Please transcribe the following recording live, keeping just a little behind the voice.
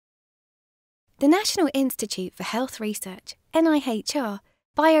The National Institute for Health Research, NIHR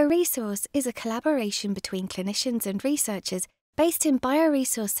BioResource, is a collaboration between clinicians and researchers based in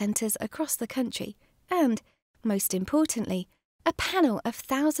bioresource centres across the country and, most importantly, a panel of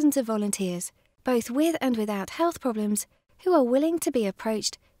thousands of volunteers, both with and without health problems, who are willing to be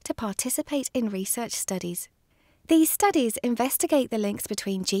approached to participate in research studies. These studies investigate the links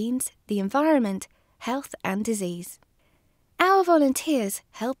between genes, the environment, health and disease. Our volunteers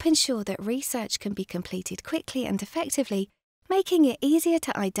help ensure that research can be completed quickly and effectively, making it easier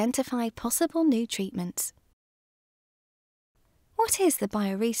to identify possible new treatments. What is the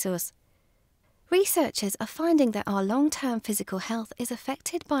bioresource? Researchers are finding that our long-term physical health is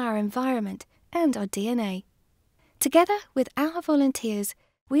affected by our environment and our DNA. Together with our volunteers,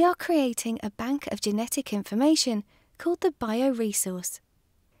 we are creating a bank of genetic information called the bioresource.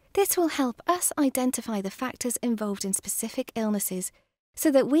 This will help us identify the factors involved in specific illnesses so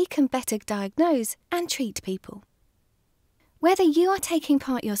that we can better diagnose and treat people. Whether you are taking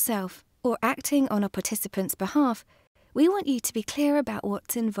part yourself or acting on a participant's behalf, we want you to be clear about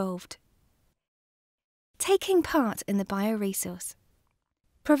what's involved. Taking part in the bioresource.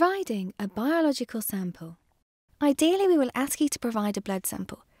 Providing a biological sample. Ideally, we will ask you to provide a blood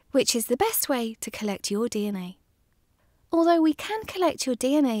sample, which is the best way to collect your DNA. Although we can collect your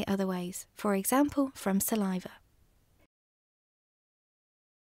DNA other ways, for example, from saliva.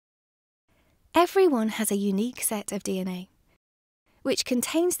 Everyone has a unique set of DNA, which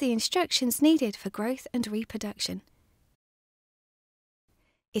contains the instructions needed for growth and reproduction.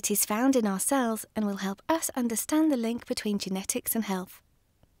 It is found in our cells and will help us understand the link between genetics and health.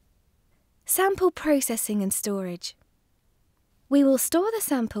 Sample processing and storage. We will store the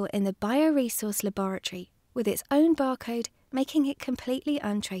sample in the bioresource laboratory with its own barcode, making it completely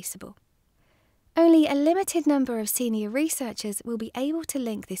untraceable. Only a limited number of senior researchers will be able to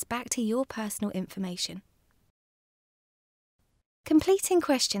link this back to your personal information. Completing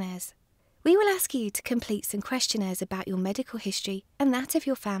questionnaires. We will ask you to complete some questionnaires about your medical history and that of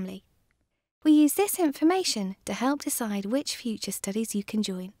your family. We use this information to help decide which future studies you can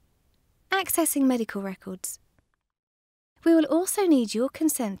join. Accessing medical records. We will also need your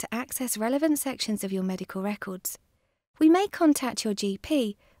consent to access relevant sections of your medical records. We may contact your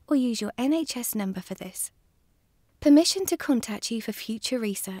GP or use your NHS number for this. Permission to contact you for future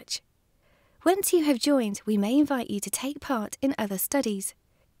research. Once you have joined, we may invite you to take part in other studies.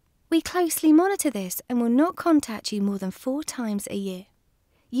 We closely monitor this and will not contact you more than 4 times a year.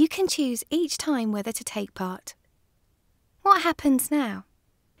 You can choose each time whether to take part. What happens now?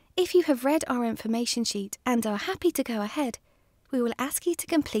 If you have read our information sheet and are happy to go ahead, we will ask you to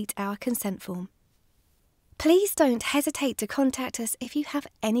complete our consent form. Please don't hesitate to contact us if you have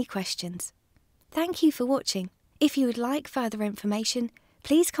any questions. Thank you for watching. If you would like further information,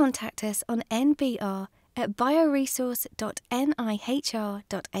 please contact us on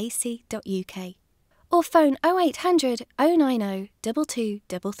nbr@bioresource.nihr.ac.uk or phone 0800 090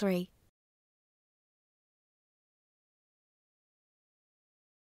 2233.